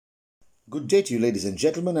Good day to you, ladies and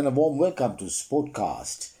gentlemen, and a warm welcome to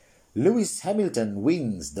Sportcast. Lewis Hamilton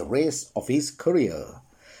wins the race of his career.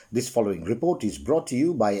 This following report is brought to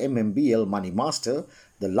you by MMBL Money Master,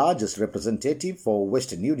 the largest representative for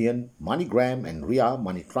Western Union, MoneyGram, and Ria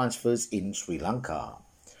money transfers in Sri Lanka.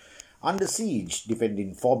 Under siege,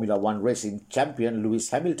 defending Formula One racing champion Lewis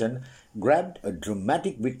Hamilton grabbed a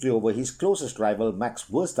dramatic victory over his closest rival Max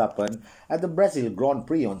Verstappen at the Brazil Grand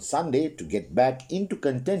Prix on Sunday to get back into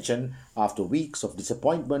contention after weeks of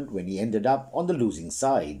disappointment when he ended up on the losing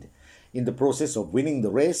side. In the process of winning the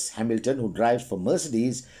race, Hamilton, who drives for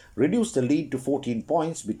Mercedes, reduced the lead to 14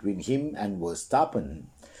 points between him and Verstappen.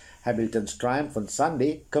 Hamilton's triumph on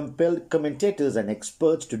Sunday compelled commentators and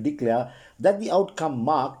experts to declare that the outcome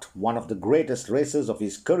marked one of the greatest races of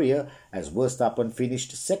his career as Verstappen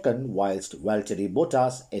finished second whilst Valtteri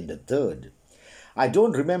Bottas ended third. I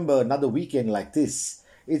don't remember another weekend like this.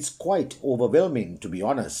 It's quite overwhelming, to be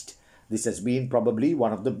honest. This has been probably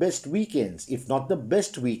one of the best weekends, if not the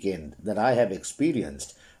best weekend, that I have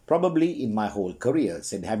experienced, probably in my whole career,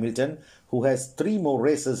 said Hamilton, who has 3 more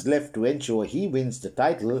races left to ensure he wins the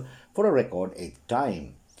title for a record 8th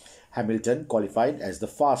time. Hamilton qualified as the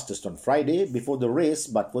fastest on Friday before the race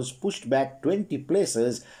but was pushed back 20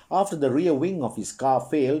 places after the rear wing of his car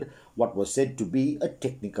failed what was said to be a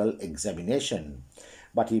technical examination.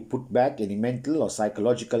 But he put back any mental or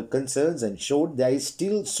psychological concerns and showed there is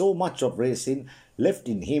still so much of racing left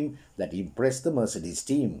in him that impressed the Mercedes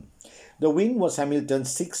team. The win was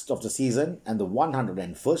Hamilton's 6th of the season and the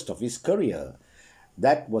 101st of his career.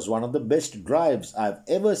 That was one of the best drives I've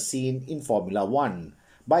ever seen in Formula One.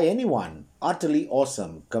 By anyone, utterly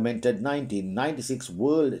awesome, commented 1996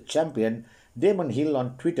 world champion Damon Hill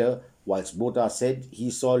on Twitter, whilst Bottas said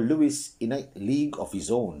he saw Lewis in a league of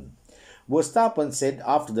his own. Verstappen said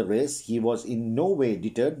after the race he was in no way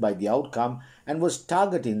deterred by the outcome and was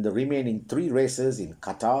targeting the remaining 3 races in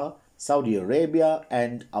Qatar, Saudi Arabia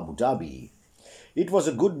and Abu Dhabi. It was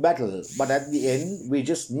a good battle, but at the end we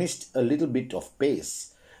just missed a little bit of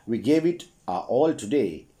pace. We gave it our all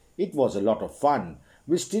today. It was a lot of fun.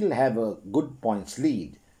 We still have a good points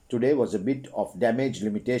lead. Today was a bit of damage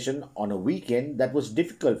limitation on a weekend that was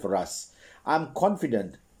difficult for us. I'm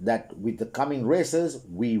confident that with the coming races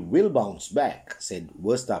we will bounce back, said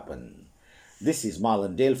Verstappen. This is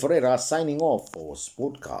Marlon Dale Ferreira signing off for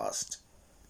Sportcast.